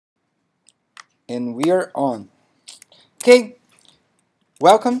And we are on. Okay,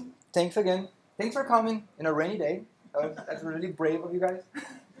 welcome. Thanks again. Thanks for coming in a rainy day. That's really brave of you guys.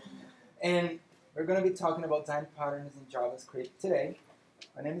 And we're going to be talking about design patterns in JavaScript today.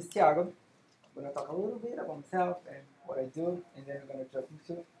 My name is Tiago. I'm going to talk a little bit about myself and what I do, and then we're going to jump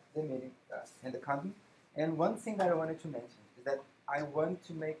into the meeting and the content. And one thing that I wanted to mention is that I want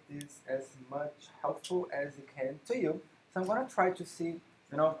to make this as much helpful as it can to you. So I'm going to try to see,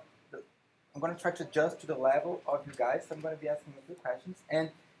 I'm going to try to adjust to the level of you guys. So I'm going to be asking a few questions, and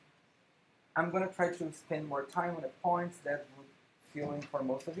I'm going to try to spend more time on the points that would fill in for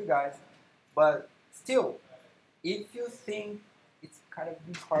most of you guys. But still, if you think it's kind of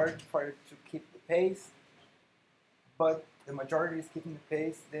hard for you to keep the pace, but the majority is keeping the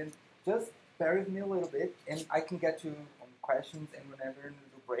pace, then just bear with me a little bit, and I can get to questions, and whenever in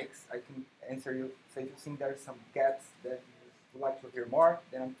the breaks, I can answer you. So if you think there are some gaps that you would like to hear more,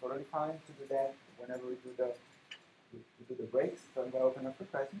 then I'm totally fine to do that whenever we do the breaks. So I'm going to open up for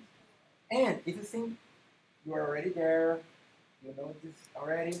questions. And if you think you are already there, you know this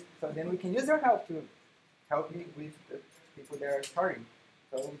already, so then we can use your help to help me with the people that are starting.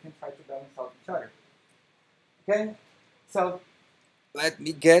 So we can try to balance out each other. Okay? So let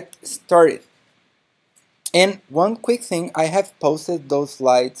me get started. And one quick thing, I have posted those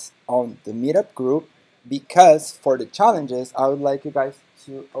slides on the meetup group because for the challenges, I would like you guys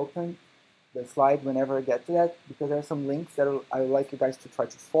to open the slide whenever I get to that, because there are some links that I would like you guys to try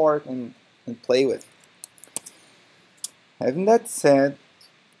to fork and play with. Having that said,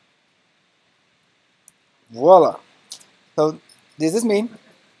 voila. So this is me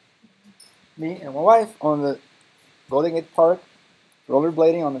and my wife on the Golden Gate Park,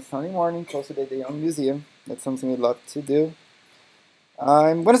 rollerblading on a sunny morning close to the Young Museum. That's something we'd love to do.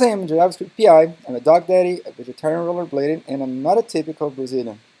 I'm going to say I'm a JavaScript PI, I'm a dog daddy, a vegetarian rollerblading, and I'm not a typical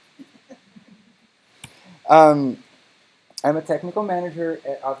Brazilian. I'm a technical manager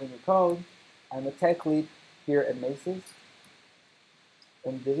at Avenue Code. I'm a tech lead here at Macy's.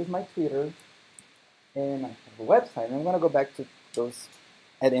 And this is my Twitter. And I have a website. And I'm going to go back to those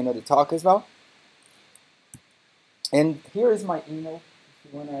at the end of the talk as well. And here is my email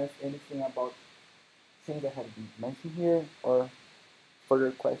if you want to ask anything about things that have been mentioned here or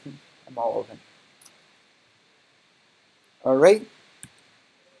further questions. I'm all open. All right.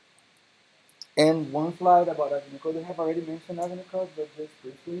 And one slide about Avenue Code. I have already mentioned Avenue Code, but just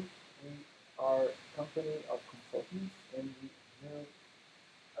briefly, we are a company of consultants, and we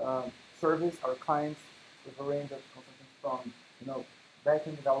do service our clients with a range of consultants from,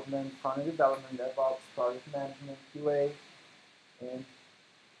 back-end development, front-end development, DevOps, project management, QA, and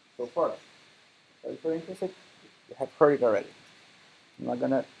so forth. So if you're interested, you have heard it already. I'm not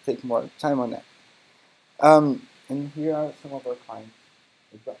gonna take more time on that. And here are some of our clients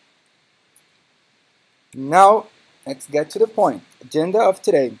as well. Now, let's get to the point. Agenda of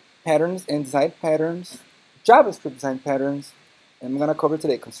today, patterns and design patterns, JavaScript design patterns. And I'm going to cover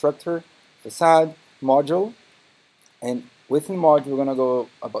today constructor, facade, module, and within module, we're going to go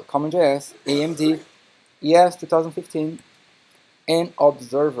about CommonJS, AMD, ES 2015, and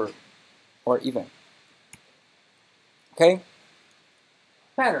observer or event. Okay?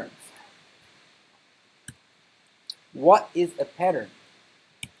 Patterns. What is a pattern?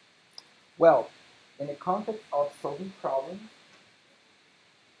 Well, in the context of solving problems,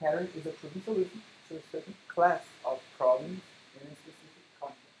 pattern is a proven solution to a certain class of problems in a specific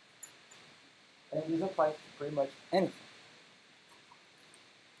context. And this applies to pretty much anything.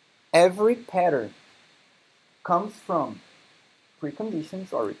 Every pattern comes from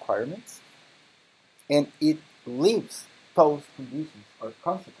preconditions or requirements, and it leaves post-conditions or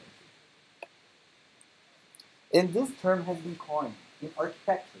consequences. And this term has been coined in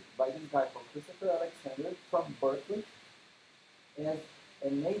architecture by this guy called Christopher Alexander from Berkeley, and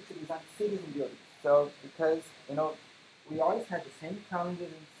made to design cities and buildings. So because we always had the same challenges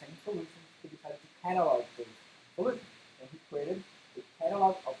and the same solutions, he decided to catalog those solutions, and he created a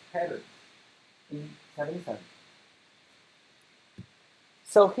catalog of patterns in '77.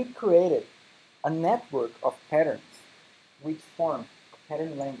 So he created a network of patterns which form a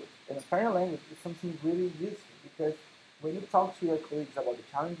pattern language. And a pattern language is something really useful because when you talk to your colleagues about the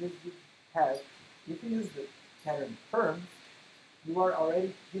challenges you have, if you use the pattern terms, you are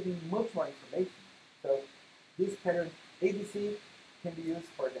already giving much more information. So this pattern ABC can be used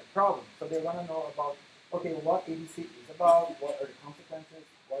for that problem. So they want to know about, okay, what ABC is about, what are the consequences,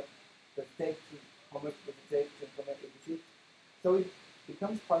 what does it take to, how much does it take to implement ABC. So it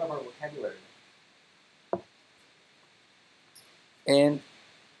becomes part of our vocabulary. And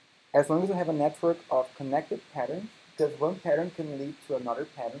as long as we have a network of connected patterns, because one pattern can lead to another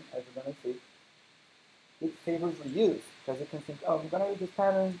pattern, as we're going to see, it favors reuse, because you can think, oh, I'm going to use this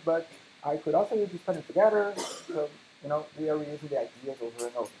pattern, but I could also use this pattern together. So, we are reusing the ideas over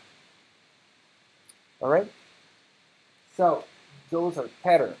and over. All right? So, those are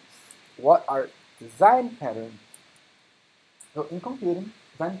patterns. What are design patterns? So, in computing,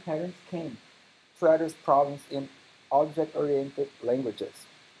 design patterns came to address problems in object-oriented languages.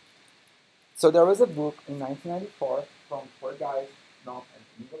 So there was a book in 1994 from 4 guys known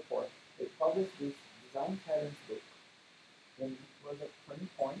as Singapore. They published this design patterns book, and it was a turning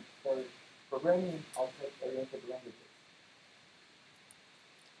point for programming in object-oriented languages.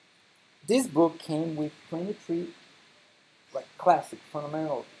 This book came with 23 classic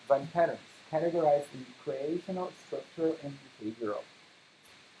fundamental design patterns categorized in creational, structural, and behavioral.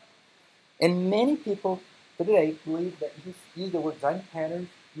 And many people today believe that if you use the word design patterns,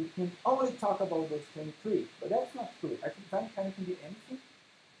 you can only talk about those 23, but that's not true. Actually, design pattern can be anything,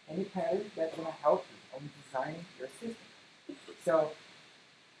 any pattern that's going to help you on designing your system. So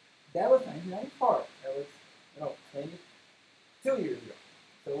that was 1994. That was 22 years ago.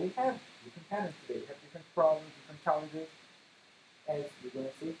 So we have different patterns today. We have different problems, different challenges, as you're going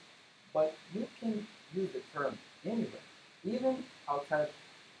to see. But you can use the term anywhere, even outside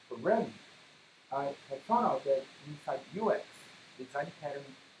programming. I have found out that inside UX, design pattern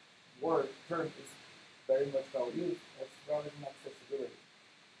term is very much well used, as well as in accessibility.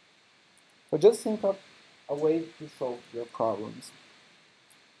 So just think of a way to solve your problems.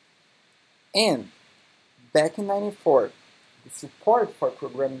 And back in '94, the support for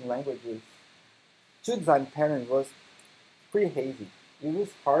programming languages to design patterns was pretty hazy. It was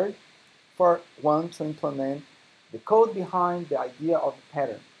hard for one to implement the code behind the idea of a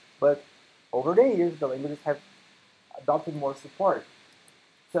pattern. But over the years, the languages have adopted more support.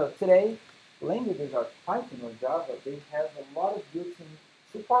 So today, languages like Python or Java, they have a lot of built-in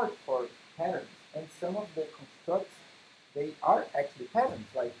support for patterns. And some of the constructs, they are actually patterns,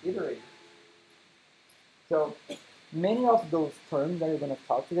 like iterators. So many of those terms that we're going to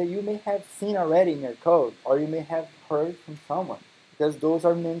talk today, you may have seen already in your code, or you may have heard from someone, because those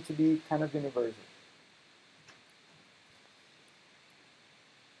are meant to be kind of universal.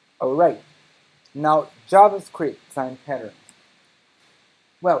 All right. Now, JavaScript design patterns.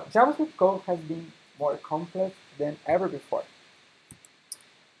 Well, JavaScript code has been more complex than ever before.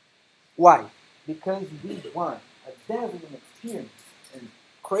 Why? Because we want a dazzling experience and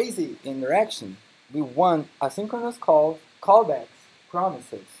crazy interaction. We want asynchronous calls, callbacks,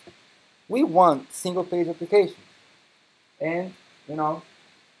 promises. We want single-page applications. And,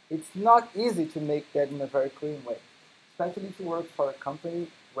 it's not easy to make that in a very clean way, especially if you work for a company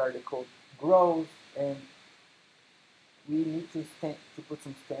where the code grows and we need to put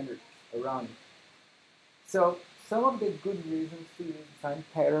some standards around it. So some of the good reasons to use design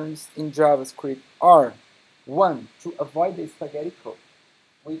patterns in JavaScript are: 1, to avoid the spaghetti code,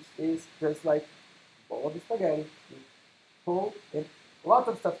 which is just like a bowl of spaghetti, you pull and lots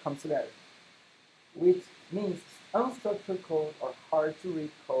of stuff comes together, which means unstructured code or hard to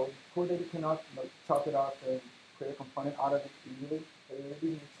read code that you cannot chop it off and create a component out of it easily. So you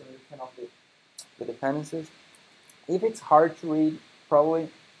really need to understand all the dependencies. If it's hard to read, probably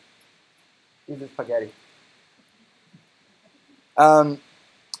is a spaghetti.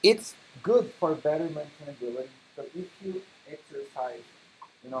 It's good for better maintainability. So if you exercise,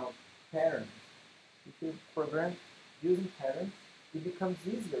 patterns, if you program using patterns, it becomes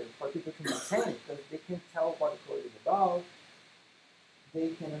easier for people to maintain because they can tell what the code is about. They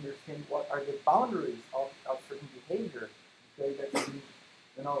can understand what are the boundaries of certain behavior because that can be,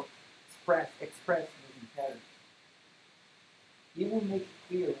 expressed using patterns. It will make it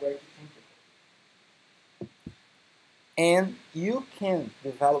clear where to change it. And you can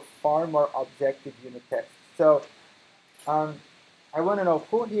develop far more objective unit tests. So I want to know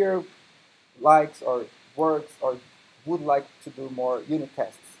who here likes or works or would like to do more unit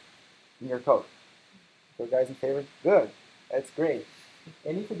tests in your code. So guys in favor? Good. That's great.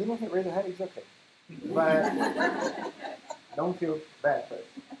 And if you didn't raise your hand, it's okay. But don't feel bad.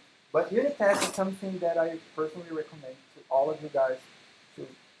 But unit tests is something that I personally recommend to all of you guys to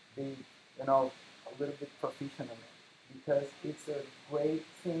be, a little bit proficient in it, because it's a great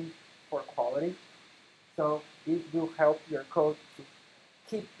thing for quality. So it will help your code to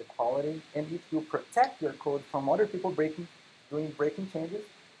keep the quality, and it will protect your code from other people doing breaking changes.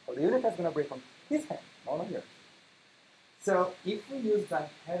 So the unit test is going to break on his hand, not on yours. So if we use design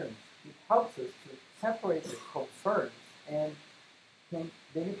patterns, it helps us to separate the code first, and then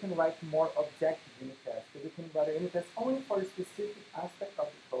you can write more objective unit tests. So you can write a unit test only for a specific aspect of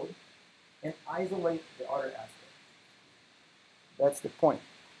the code and isolate the other aspects. That's the point.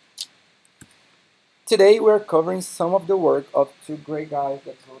 Today we're covering some of the work of two great guys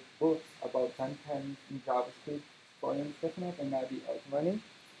that wrote books about time patterns in JavaScript, Florian Stefanek and Nabi Osmani,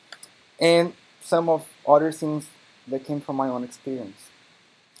 and some of other things that came from my own experience.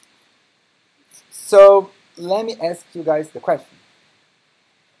 So let me ask you guys the question.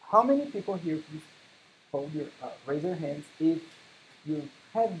 How many people here, please raise your hands if you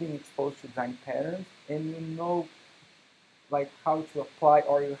have been exposed to design patterns and you know like how to apply,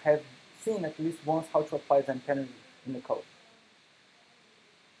 or you have seen at least once how to apply design patterns in the code?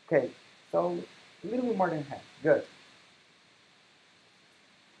 Okay, so a little bit more than half. Good.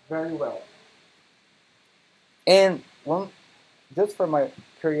 Very well. And just for my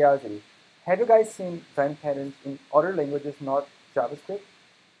curiosity, have you guys seen design patterns in other languages, not JavaScript?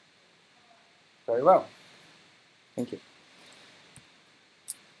 Very well. Thank you.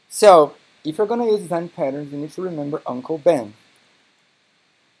 So, if you're going to use design patterns, you need to remember Uncle Ben.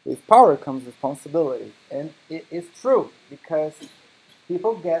 With power comes responsibility. And it is true, because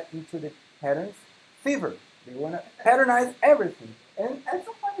people get into the patterns fever. They want to patternize everything. And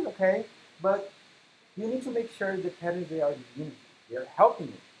sometimes it's okay, but you need to make sure the patterns they are using, they are helping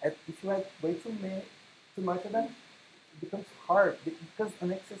you. And if you have way too much of them, it becomes hard. It becomes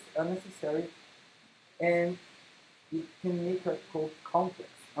unnecessary, and it can make your code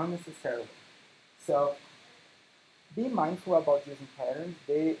complex unnecessarily. So be mindful about using patterns.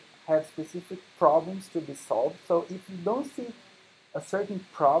 They have specific problems to be solved. So if you don't see a certain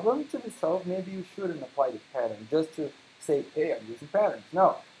problem to be solved, maybe you shouldn't apply the pattern just to say, hey, I'm using patterns.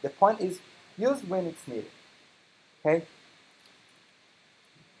 No, the point is use when it's needed. Okay?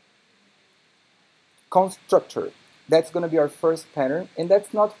 Constructor. That's going to be our first pattern, and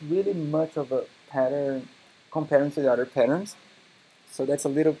that's not really much of a pattern comparing to the other patterns. So that's a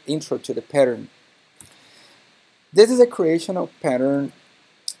little intro to the pattern. This is a creational pattern,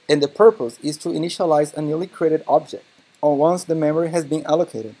 and the purpose is to initialize a newly created object once the memory has been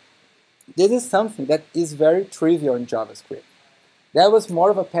allocated. This is something that is very trivial in JavaScript. That was more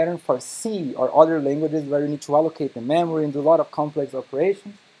of a pattern for C or other languages where you need to allocate the memory and do a lot of complex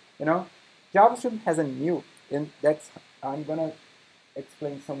operations. You know, JavaScript has a new, and I'm gonna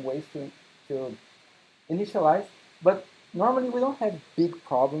explain some ways to initialize. But normally we don't have big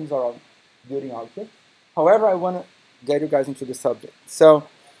problems around building objects. However, I want to get you guys into the subject. So,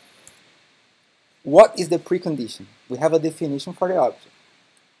 what is the precondition? We have a definition for the object.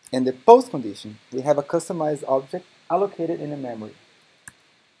 And the post-condition, we have a customized object allocated in a memory.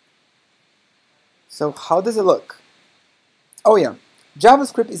 So how does it look? Oh yeah,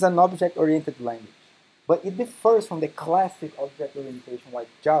 JavaScript is an object-oriented language, but it differs from the classic object orientation like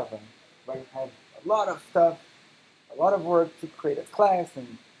Java, where you have a lot of stuff, a lot of work to create a class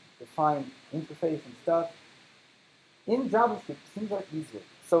and define interface and stuff. In JavaScript, things are easier.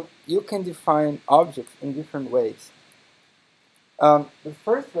 So you can define objects in different ways. The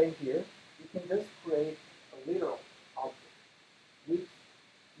first way here, you can just create a literal object, which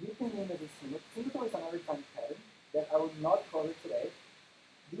you can name as a symmetric. Symmetric is another kind of pattern that I will not cover today.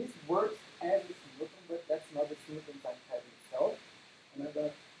 This works as a symmetric, but that's not the symmetric type pattern itself. And I'm going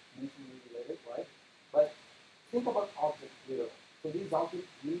to mention it later, right? But think about object literal. So this object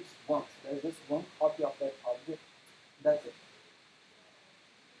lives once. There's just one copy of that object. That's it.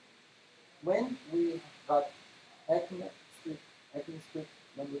 When we got ECMAScript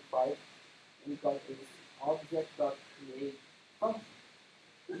number 5, we got this object.create function.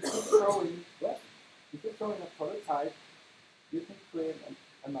 If you throw in a prototype, you can create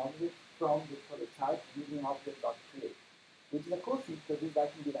an object from the prototype using object.create, which is a cool thing because this guy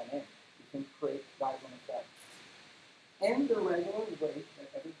can be dynamic. You can create guys on the fly. And the regular way that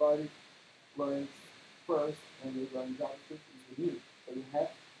everybody learns first when they learn JavaScript is the new. So you have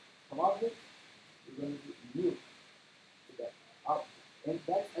some object, you're going to do new to that object. And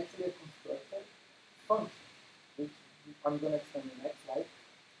that's actually a constructor function, which I'm going to explain in the next slide.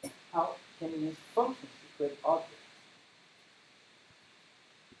 How can you use functions to create objects?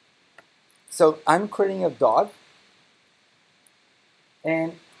 So I'm creating a dog,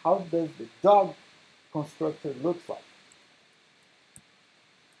 and how does the dog constructor look like?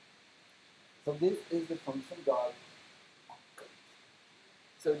 So this is the function dog.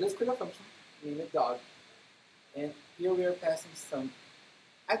 So just create a function, name it dog, and here we are passing some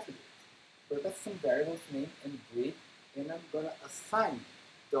attributes. We're passing some variables, name and breed, and I'm going to assign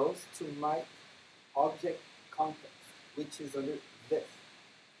those to my object context, which is under this.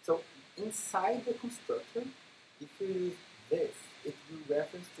 So inside the constructor, if you use this, it will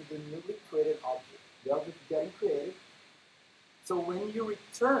reference to the newly created object, the object getting created. So when you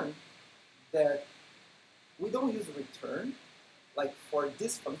return that, we don't use return, like for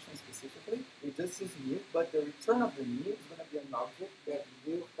this function specifically, we just use new, but the return of the new is going to be an object that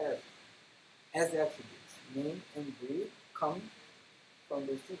will have as attributes name and breed coming from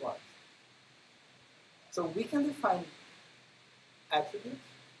those two bars. So we can define attributes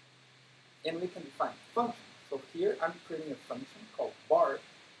and we can define functions. So here I'm creating a function called bar,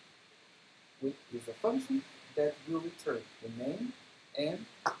 which is a function that will return the name and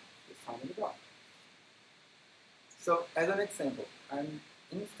the sign of the dog. So as an example, I'm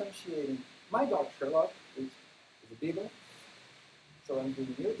instantiating my dog Sherlock, which is a beagle. So I'm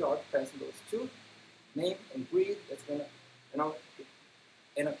doing new dog, passing those two, name and breed. That's gonna, and I'll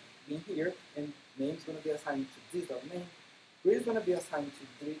end up being here, and name is gonna be assigned to this dog name. Breed is gonna be assigned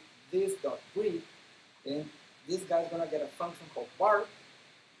to this dog breed, and this guy's gonna get a function called bark.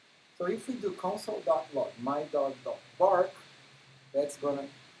 So if we do console.log my dog.bark, that's gonna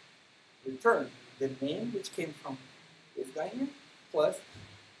return the name which came from this guy here plus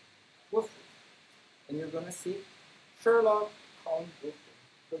woof. And you're gonna see Sherlock calling woof.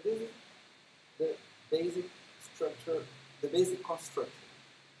 So this is the basic structure, the basic constructor.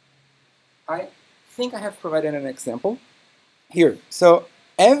 I think I have provided an example here. So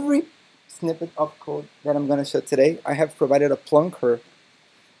every snippet of code that I'm gonna show today, I have provided a plunker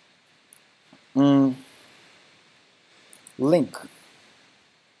link.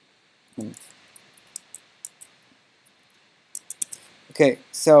 Okay,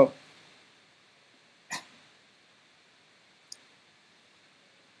 so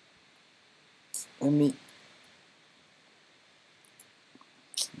let me.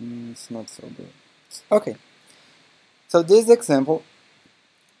 It's not so good. Okay, so this example,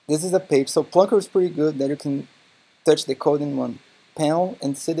 this is a page. So Plunker is pretty good that you can touch the code in one panel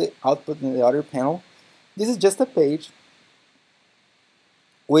and see the output in the other panel. This is just a page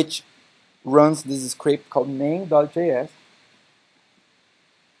which runs this script called main.js.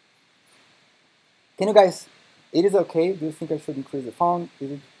 Can you guys, it is okay? Do you think I should increase the font?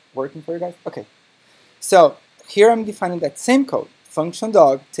 Is it working for you guys? Okay. So here I'm defining that same code. Function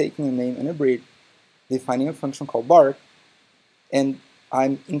dog, taking a name and a breed, defining a function called bark, and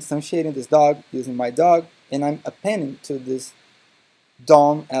I'm instantiating this dog using my dog, and I'm appending to this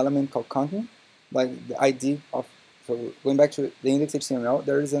DOM element called content, like the ID of, so going back to the index HTML,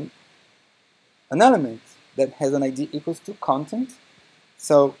 there is an element that has an ID equals to content.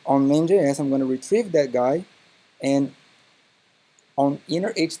 So on main.js, I'm going to retrieve that guy, and on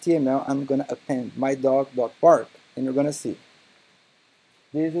inner HTML, I'm going to append my dog.bark, and you're going to see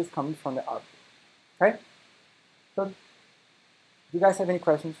this is coming from the output. Okay? So, do you guys have any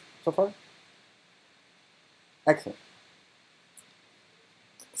questions so far? Excellent.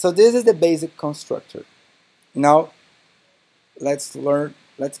 So this is the basic constructor. Now, let's go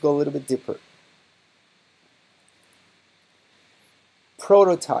a little bit deeper.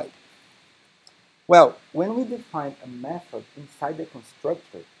 Prototype. Well, when we define a method inside the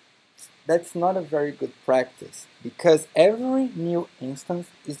constructor, that's not a very good practice because every new instance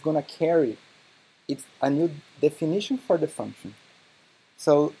is going to carry a new definition for the function.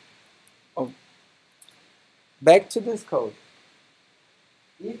 So, back to this code.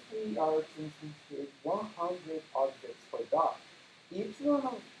 If we are to instantiate 100 objects for dog, each one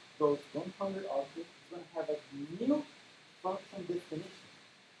of those 100 objects is going to have a new function definition.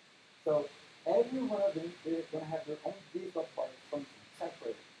 So every one of them is going to have their own this.part function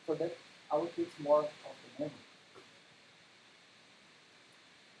separated, so that allocates more of the memory.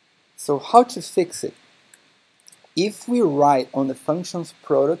 So how to fix it? If we write on the function's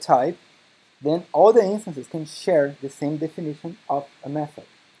prototype, then all the instances can share the same definition of a method.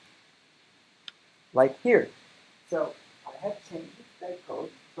 Like here. So I have changed that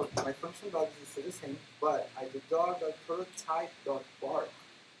code. So my function dog is still the same, but I do dog.prototype.bark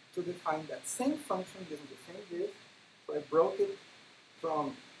to define that same function using the same div. So I broke it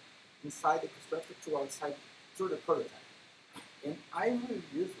from inside the constructor to outside through the prototype. And I will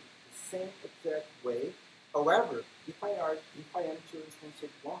use it the same exact way. However, if I am to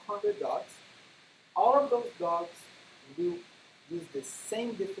instantiate 100 dogs, all of those dogs will use the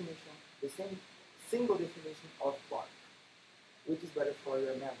same definition, the same single definition of bark, which is better for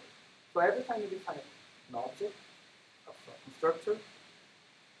their memory. So every time you define an object, a constructor,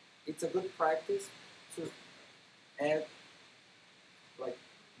 it's a good practice to add like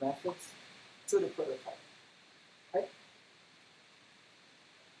methods to the prototype. Okay?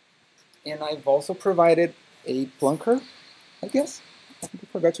 And I've also provided a plunker, I guess. I think I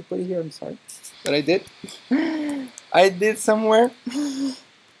forgot to put it here, I'm sorry. But I did. I did somewhere.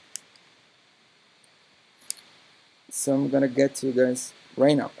 So I'm gonna get to you guys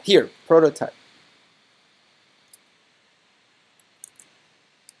right now. Here, prototype.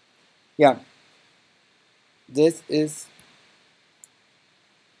 Yeah, this is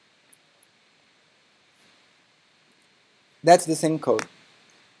that's the same code.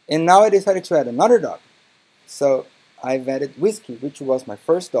 And now I decided to add another dog. So I've added Whiskey, which was my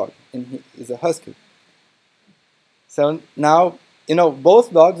first dog, and he is a husky. So now,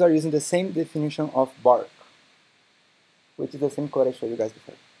 both dogs are using the same definition of bark, which is the same code I showed you guys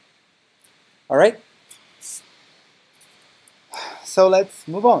before. All right? So let's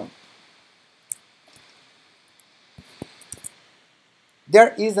move on.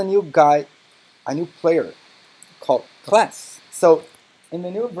 There is a new player called class. So in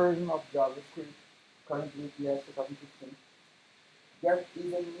the new version of JavaScript, currently ES 2015, there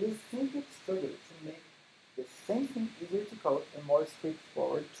is a new syntax trigger to make the same thing easier to code and more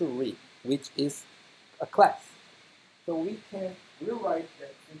straightforward to read, which is a class. So we can rewrite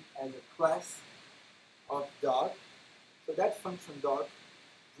that thing as a class of dog. So that function dog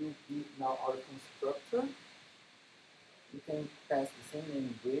will be now our constructor. You can pass the same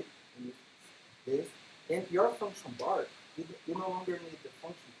name with this. And your function bark, you no longer need the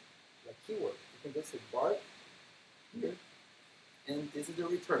function like keyword. You can just say bark here, and this is the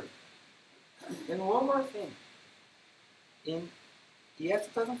return. And one more thing. In ES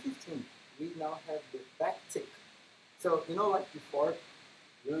 2015, we now have the backtick. So, like before,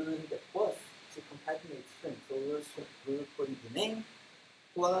 we were using the plus to concatenate strings. So we were putting the name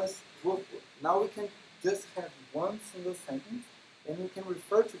plus root. Now we can just have one single sentence, and we can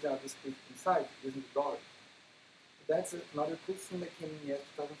refer to JavaScript inside using the dollar. That's another cool thing that came in ES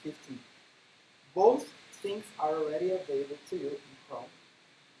 2015. Both things are already available to you in Chrome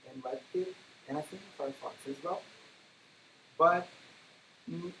and WebKit, and I think in Firefox as well. But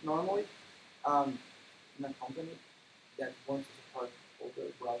normally, in a company that wants to support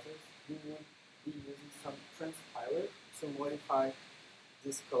older browsers, you will be using some transpiler to modify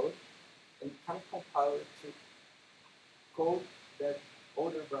this code and kind of compile it to code that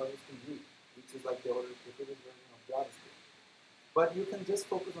older browsers can read, which is like the previous version of JavaScript. But you can just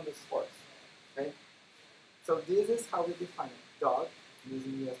focus on the source, okay? So this is how we define it. Dog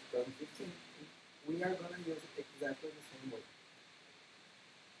using ES 2015. We are going to use it exactly the same way.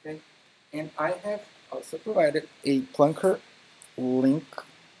 Okay, and I have also provided a Plunker link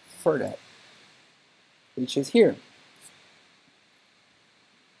for that, which is here.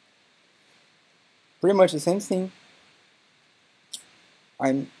 Pretty much the same thing.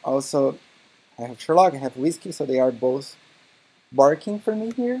 I have Sherlock, I have Whiskey, so they are both barking for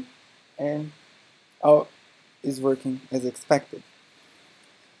me here, and all is working as expected.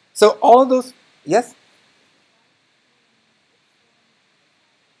 So all of those, yes?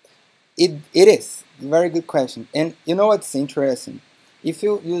 It is. Very good question. And you know what's interesting? If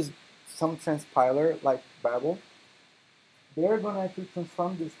you use some transpiler like Babel, they're going to actually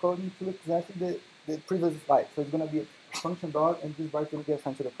transform this code into exactly the previous slide. So it's going to be a function dog, and this byte will be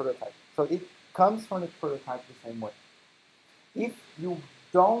assigned to the prototype. So it comes from the prototype the same way. If you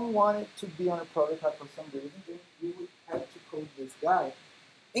don't want it to be on a prototype for some reason, then you would have to code this guy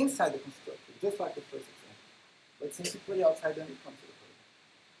inside the constructor, just like the first example. But since you put it outside, then it comes to the prototype.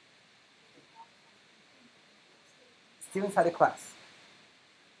 Still inside the class.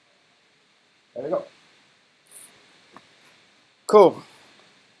 There we go. Cool.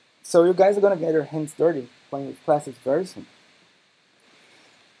 So you guys are going to get your hands dirty playing with classes very soon.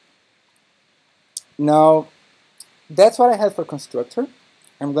 Now, that's what I have for constructor.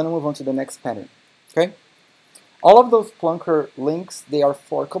 I'm going to move on to the next pattern. Okay? All of those Plunker links, they are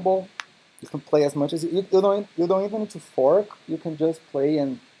forkable. You can play as much as you don't even need to fork. You can just play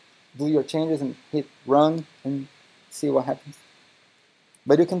and do your changes and hit run and see what happens.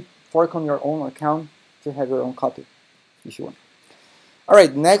 But you can fork on your own account to have your own copy if you want. All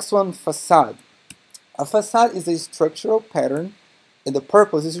right, next one, facade. A facade is a structural pattern, and the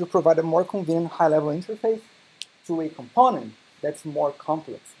purpose is to provide a more convenient high-level interface to a component that's more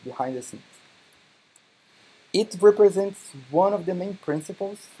complex behind the scenes. It represents one of the main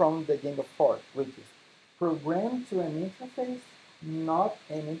principles from the Gang of Four, which is program to an interface, not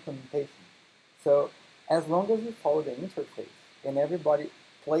an implementation. So as long as you follow the interface and everybody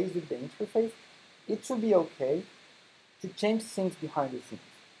plays with the interface, it should be okay to change things behind the scenes.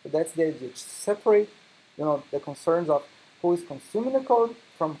 So that's the idea, to separate, the concerns of who is consuming the code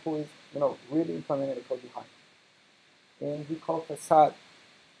from who is, really implementing the code behind. And we call facade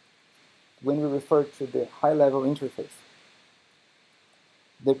when we refer to the high-level interface.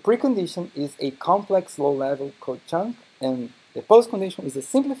 The precondition is a complex low-level code chunk, and the postcondition is a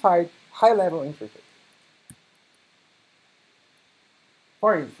simplified high-level interface.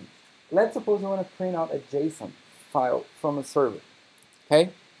 For instance, let's suppose you want to print out a JSON file from a server.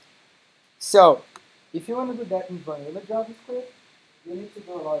 Okay? So If you want to do that in vanilla JavaScript, you need to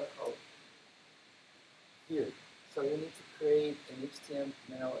do a lot of code here. So you need to create an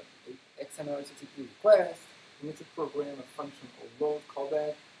HTML, XML HTTP request. You need to program a function called load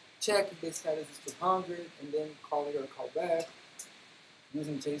callback, check if the status is 200, and then call it or callback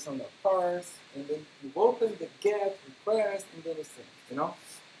using JSON.parse, and then you open the get request, and then you send, you know?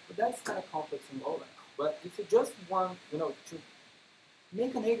 But that's kind of complex and low level. But if you just want, you know, to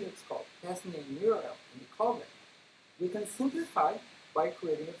make an AJAX call, passing a URL in the callback, we can simplify by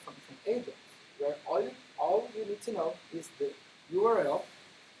creating a function AJAX, where all you need to know is the URL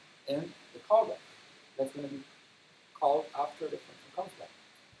and the callback. That's going to be called after the function comes back.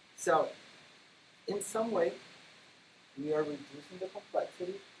 So, in some way, we are reducing the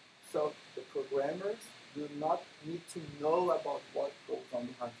complexity, so the programmers do not need to know about what goes on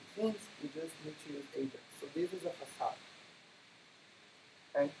behind the scenes. We just need to use AJAX. So this is a facade.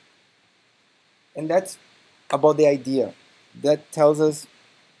 Okay? And that's about the idea. That tells us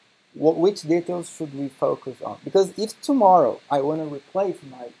which details should we focus on. Because if tomorrow I want to replace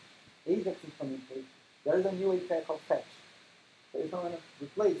my AJAX implementation, there's a new API called fetch. So if I want to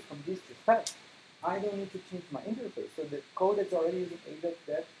replace from this to fetch, I don't need to change my interface. So the code that's already using AJAX,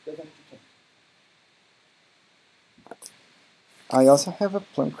 that doesn't need to change. I also have a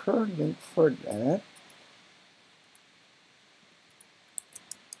Plunker link for that.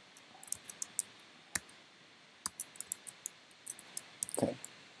 Okay.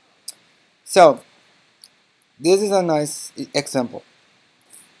 So this is a nice example.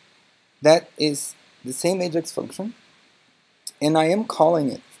 That is the same AJAX function, and I am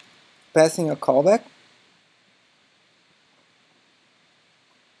calling it, passing a callback,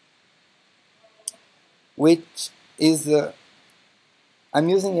 which is I'm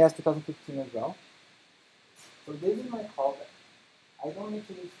using ES 2015 as well. So this is my callback. I don't need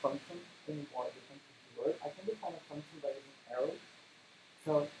to use function anymore. The function to work. I can define a function by using arrows.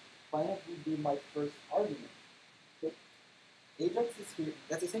 So planet would be my first argument. Okay. AJAX is here.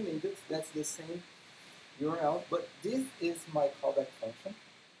 That's the same AJAX. That's the same URL. But this is my callback function,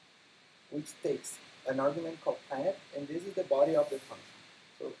 which takes an argument called planet, and this is the body of the function.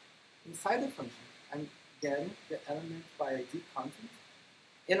 So inside the function, I'm getting the element by ID content,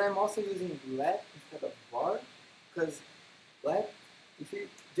 and I'm also using let instead of var, because let, if you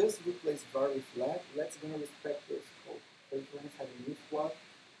just replace var with let's going to respect this code. So if you want to have a new block,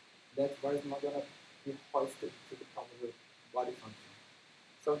 that var is not going to be hoisted to the top of the body function.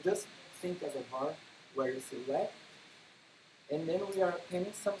 So just think as a var where you see let, and then we are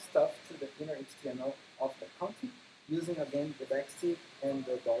appending some stuff to the inner HTML of the content using again the backtick and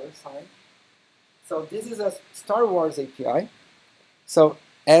the $sign. So this is a Star Wars API. So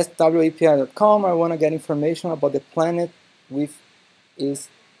SWAPI.com, I want to get information about the planet with is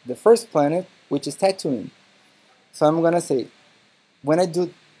the first planet, which is Tatooine. So I'm going to say, when I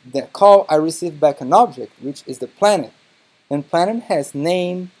do the call, I receive back an object, which is the planet. And planet has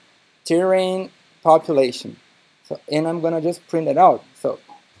name, terrain, population. So, and I'm going to just print it out. So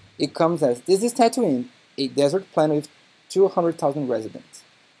it comes as, this is Tatooine, a desert planet with 200,000 residents.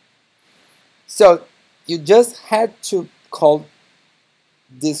 So you just had to call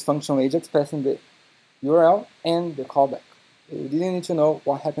this function AJAX passing the URL and the callback. You didn't need to know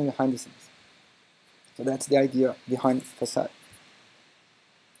what happened behind the scenes. So that's the idea behind facade.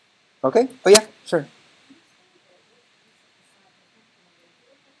 Okay? Oh yeah, sure.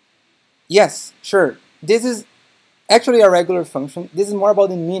 Yes, sure. This is actually a regular function. This is more about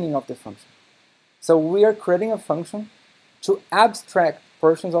the meaning of the function. So we are creating a function to abstract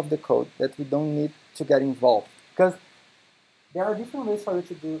portions of the code that we don't need to get involved. Because there are different ways for you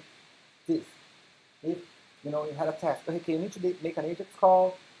to do this. If you had a task, okay, you need to make an AJAX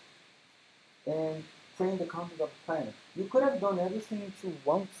call and print the content of the planet. You could have done everything into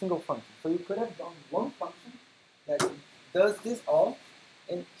one single function. So you could have done one function that does this all,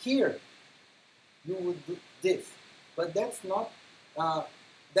 and here you would do this. But that's not,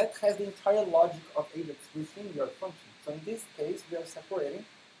 that has the entire logic of AJAX within your function. So in this case, we are separating.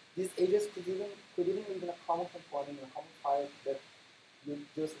 This AJAX could even live in a common component, in a common file that you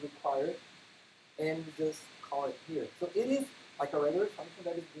just require, and you just call it here. So it is like a regular function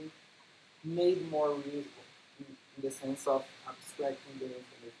that is being made more reusable in the sense of abstracting the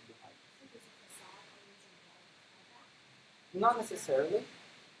information behind it. Not necessarily.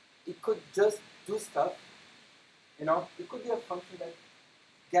 It could just do stuff. It could be a function that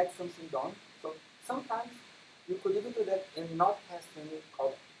gets something done. So sometimes you could even do that and not pass any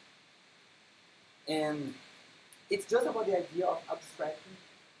callback. And it's just about the idea of abstracting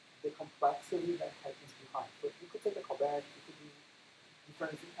the complexity that happens behind. So you could take a callback, you could do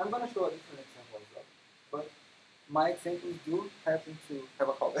different things. I'm going to show a different example as well. but my examples do happen to have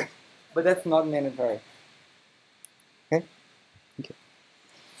a callback. But that's not mandatory. Okay? Okay.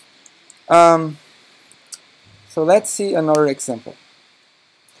 So let's see another example.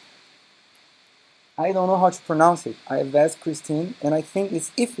 I don't know how to pronounce it. I've asked Christine, and I think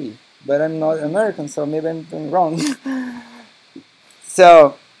it's iffy, but I'm not American, so maybe I'm doing wrong.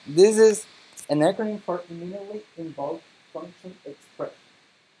 So this is an acronym for immediately invoked function expression,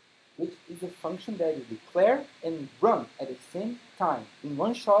 which is a function that you declare and run at the same time. In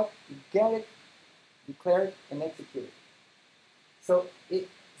one shot, you get it, declare it, and execute it. So it's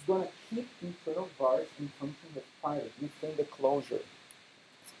going to keep internal vars and functions as private within the closure.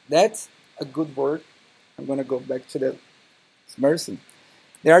 That's a good word. I'm going to go back to the Mercy.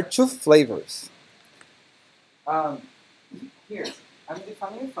 There are two flavors. Here, I'm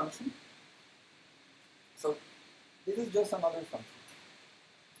defining a function. So this is just another function.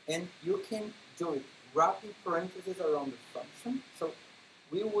 And you can do it wrapping parentheses around the function. So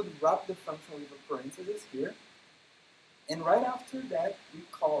we would wrap the function with a parenthesis here. And right after that, we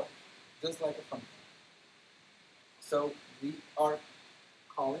call it, just like a function. So we are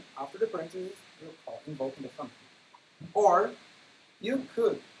calling, after the parentheses, we'll call invoking the function. Or you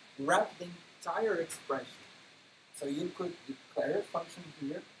could wrap the entire expression. So you could declare a function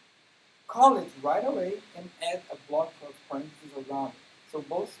here, call it right away, and add a block of parentheses around it. So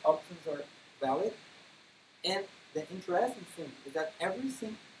both options are valid. And the interesting thing is that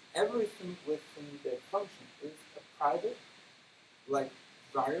everything within the function is a private, like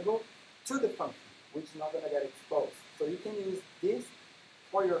variable, to the function, which is not going to get exposed. So you can use this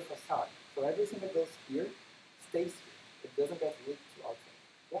for your facade. So everything that goes here stays here. It doesn't get leaked to outside.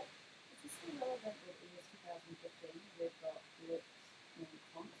 Yeah? Is this still relevant that it is 2015? We've got lips and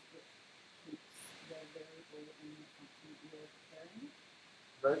const that keeps the variable in the function that you're declaring?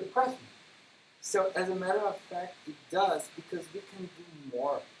 Very good question. So as a matter of fact, it does, because we can do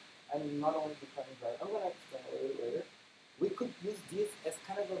more. And not only declaring variable. I'm going to explain a little later. We could use this as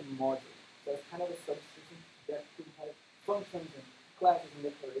kind of a module. So it's kind of a substitution that could have functions and classes and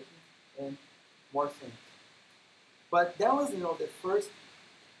declarations and more things. But that was, the first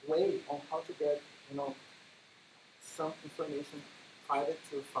way on how to get, some information private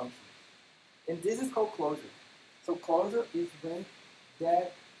to a function. And this is called closure. So closure is when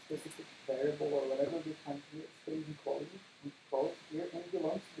that specific variable or whatever we can here stays in closure here and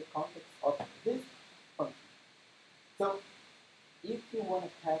belongs to the context of this function. So if you want to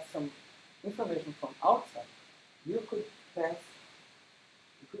pass some information from outside, you could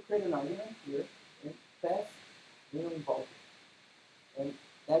create an argument here and pass involved. And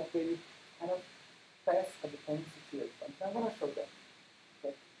that way you kind of pass a dependency to your function. I'm going to show that.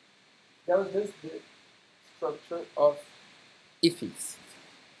 Okay? That was just the structure of ifs.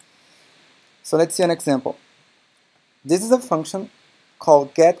 So let's see an example. This is a function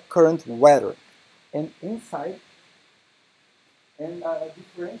called getCurrentWeather. And inside, and a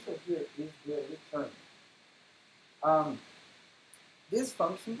differential here is the return. This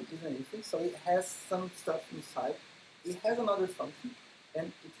function is an if, so it has some stuff inside. It has another function,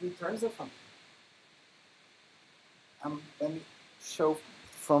 and it returns a function. Let me show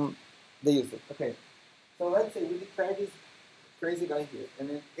from the user. Okay, so let's say we declare this crazy guy here, and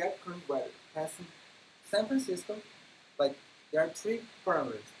then getCurrentWeather, passing San Francisco. Like, there are three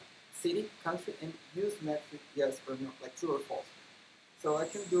parameters: city, country, and use metric, yes or no, like true or false. So I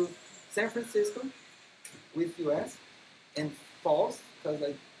can do San Francisco with US and false because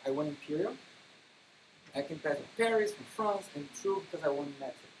I want imperial. I can pass Paris from France and true because I want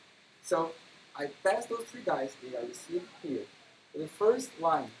metric. So I pass those three guys, they are received here. So the first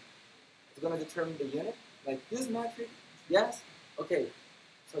line is going to determine the unit, like this metric, yes, okay.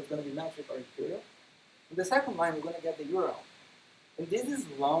 So it's going to be metric or imperial. In the second line, we're going to get the URL. And this is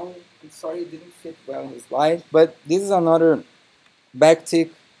long. I'm sorry it didn't fit well in the slide, but this is another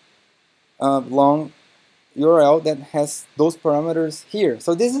backtick long URL that has those parameters here.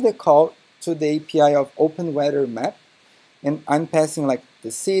 So this is the call to the API of OpenWeatherMap, and I'm passing like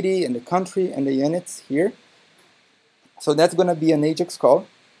the city and the country and the units here. So that's going to be an AJAX call,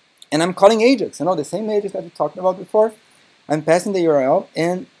 and I'm calling AJAX, the same AJAX that we talked about before. I'm passing the URL,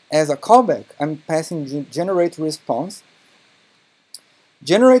 and as a callback, I'm passing generate response.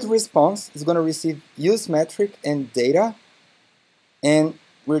 Generate response is going to receive use metric and data, and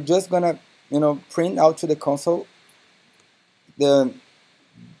we're just going to print out to the console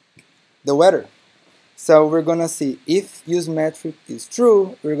the weather. So we're going to see if use metric is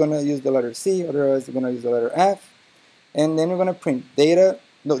true, we're going to use the letter C, otherwise we're going to use the letter F, and then we're going to print data.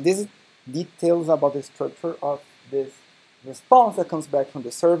 No, this is details about the structure of this response that comes back from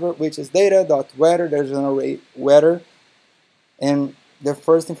the server, which is data.weather. There's an array weather, and the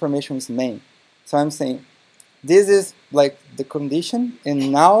first information is main. So I'm saying this is like the condition,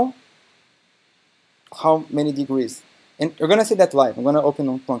 and now how many degrees. And you're gonna see that live. I'm gonna open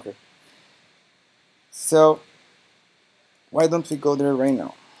on Plunker. So why don't we go there right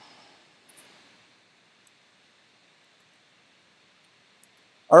now?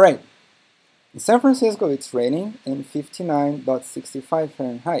 All right. In San Francisco, it's raining and 59.65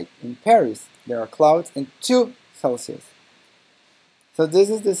 Fahrenheit. In Paris, there are clouds and 2 Celsius. So this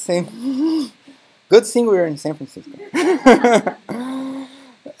is the same. Good thing we're in San Francisco.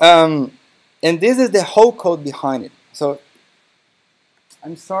 And this is the whole code behind it. So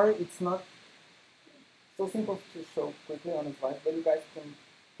I'm sorry it's not so simple to show quickly on the slide, but you guys can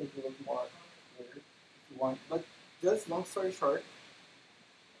take a look more later if you want. But just long story short,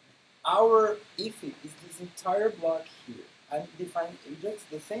 our IFI is this entire block here. I'm defining Ajax,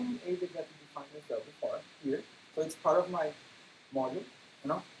 the same Ajax that we defined as well before here. So it's part of my module,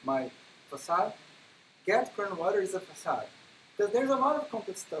 my facade. Get current water is a facade. Because there's a lot of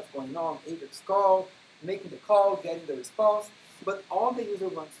complex stuff going on. Ajax call, making the call, getting the response. But all the user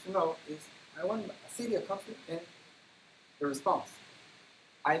wants to know is, I want a city, a country, and the response.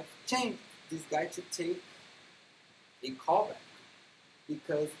 I've changed this guy to take a callback.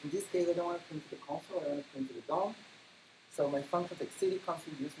 Because in this case, I don't want to print to the console, I want to print to the DOM. So my function takes city,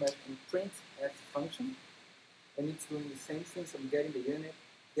 country, use map, and print f function. And it's doing the same thing, so I'm getting the unit,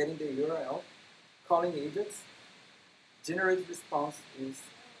 getting the URL, calling Ajax. Generated response is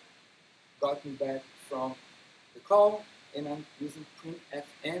gotten back from the call, and I'm using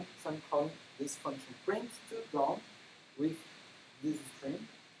printfn, so I'm calling this function print to DOM with this string.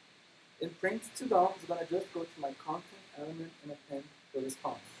 And print to DOM is going to just go to my content element and append the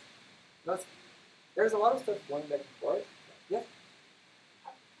response. There's a lot of stuff going back and forth. Yeah?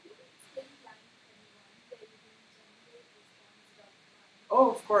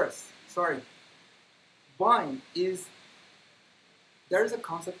 Oh, of course. Sorry. Bind is, there's a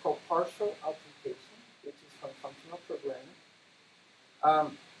concept called partial application, which is from functional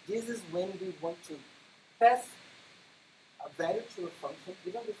programming. This is when we want to pass a value to a function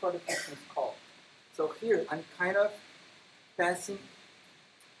even before the function is called. So here, I'm kind of passing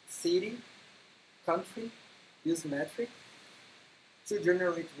city, country, use metric to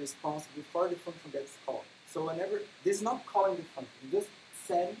generate a response before the function gets called. So whenever, this is not calling the function, just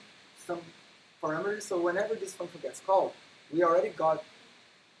setting some parameters, so whenever this function gets called, we already got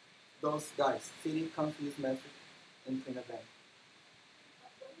those guys, city, country, use metric, and print event.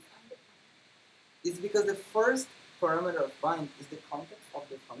 It's because the first parameter of bind is the context of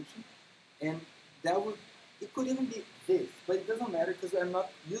the function, and that would, it could even be this, but it doesn't matter because I'm not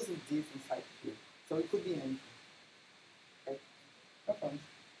using this inside here. So it could be anything. Okay? No problem.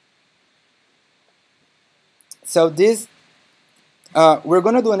 So this, we're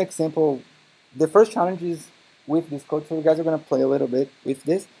going to do an example. The first challenge is with this code, so you guys are going to play a little bit with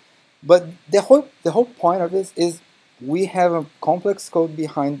this. But the whole point of this is we have a complex code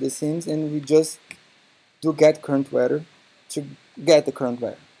behind the scenes, and we just do get current weather to get the current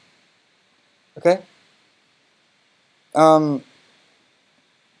weather. Okay?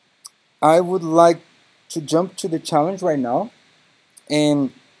 I would like to jump to the challenge right now,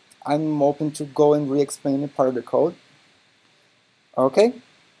 and I'm open to go and re-explain part of the code. Okay?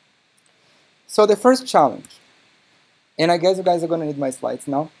 So the first challenge, and I guess you guys are going to need my slides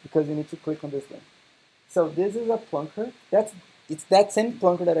now because you need to click on this link. So this is a Plunker. It's that same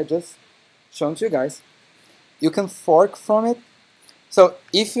Plunker that I just shown to you guys. You can fork from it. So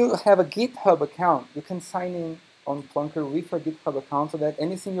if you have a GitHub account, you can sign in on Plunker with your GitHub account so that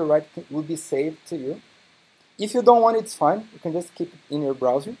anything you write will be saved to you. If you don't want it, it's fine. You can just keep it in your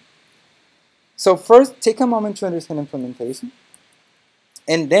browser. So first, take a moment to understand implementation.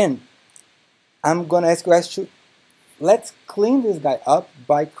 And then I'm going to ask you guys to, let's clean this guy up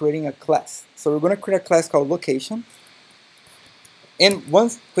by creating a class. So we're going to create a class called location. And one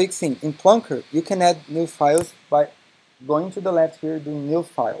quick thing, in Plunker, you can add new files by going to the left here, doing new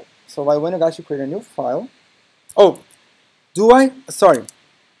file. So I want you guys to create a new file. Oh, do I? Sorry,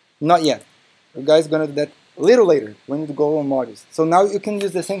 not yet. You guys are going to do that a little later when you go on modules. So now you can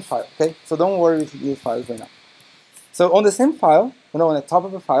use the same file, okay? So don't worry with new files right now. So on the same file, on the top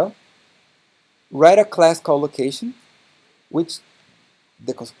of the file, write a class called location, whose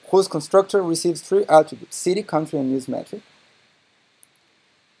constructor receives 3 attributes, city, country, and use metric.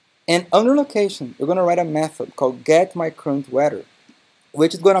 And under location, you're going to write a method called getMyCurrentWeather,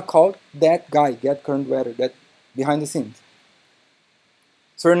 which is going to call that guy, getCurrentWeather, that behind the scenes.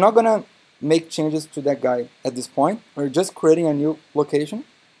 So you're not going to make changes to that guy at this point. We're just creating a new location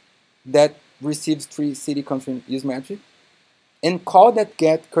that receives 3 city, country, and use metric, and call that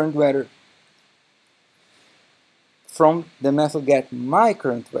get current weather from the method get my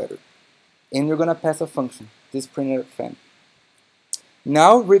current weather. And you're gonna pass a function, this printer fan.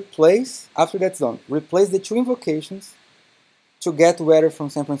 Now replace, after that's done, replace the 2 invocations to get weather from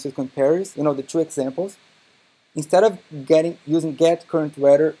San Francisco and Paris, the 2 examples. Instead of using get current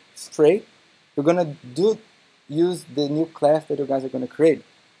weather straight, you're gonna use the new class that you guys are gonna create.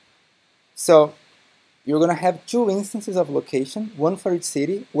 So you're gonna have 2 instances of location, one for each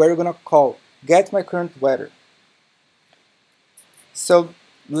city, where you're gonna call get my current weather. So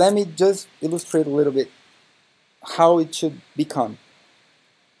let me just illustrate a little bit how it should become.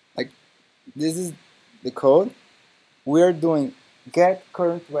 Like, this is the code. We're doing get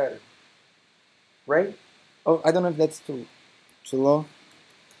current weather, right? Oh, I don't know if that's too low.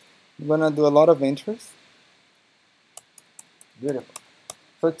 I'm gonna do a lot of enters. Beautiful.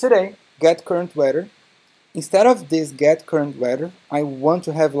 So today, get current weather. Instead of this get current weather, I want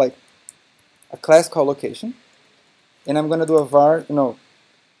to have like a class called location, and I'm gonna do a var.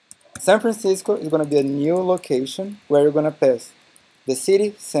 San Francisco is gonna be a new location where you're gonna pass the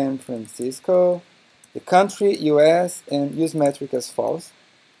city, San Francisco, the country, US, and use metric as false.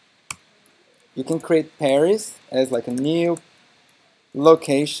 You can create Paris as like a new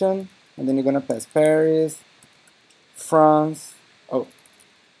location, and then you're gonna pass Paris, France,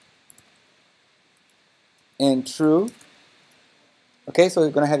 and true. Okay, so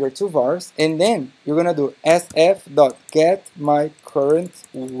you're gonna have your 2 vars, and then you're gonna do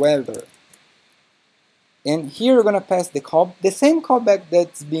sf.getMyCurrentWeather. And here you're gonna pass the same callback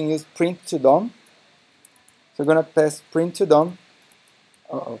that's being used, print to DOM. So you're gonna pass print to DOM.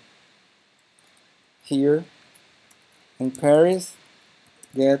 Here in Paris,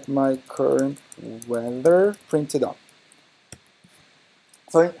 get my current weather, print to DOM.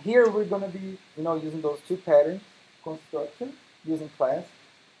 So here we're gonna be, using those 2 patterns, construction using class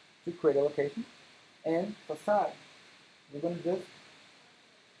to create a location, and facade. You're gonna just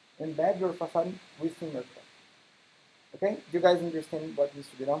embed your facade within your class. Okay? Do you guys understand what needs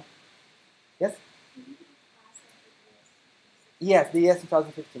to be done? Yes? Yes, the ES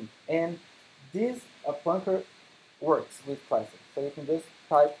 2015. And this Plunker works with classes. So you can just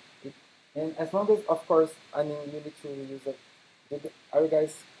type it. And as long as, of course, you need to use are you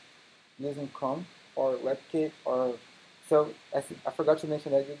guys using Chrome or WebKit or so? I forgot to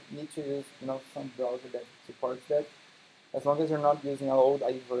mention that you need to use some browser that supports that. As long as you're not using an old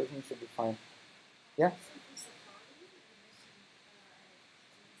IE version, you should be fine. Yeah.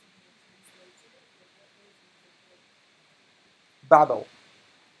 Babel.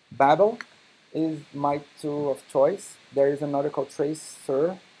 Babel is my tool of choice. There is another called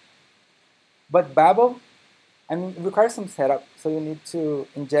Tracer. But Babel, it requires some setup. So you need to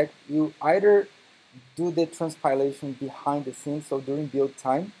inject, you either do the transpilation behind the scenes, so during build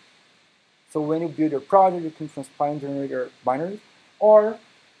time. So when you build your project, you can transpile and generate your binaries, or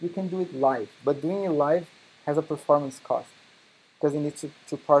you can do it live. But doing it live has a performance cost because you need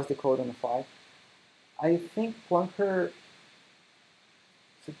to parse the code on the fly. I think Plunker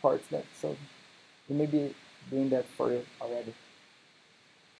supports that, so you may be doing that for you already.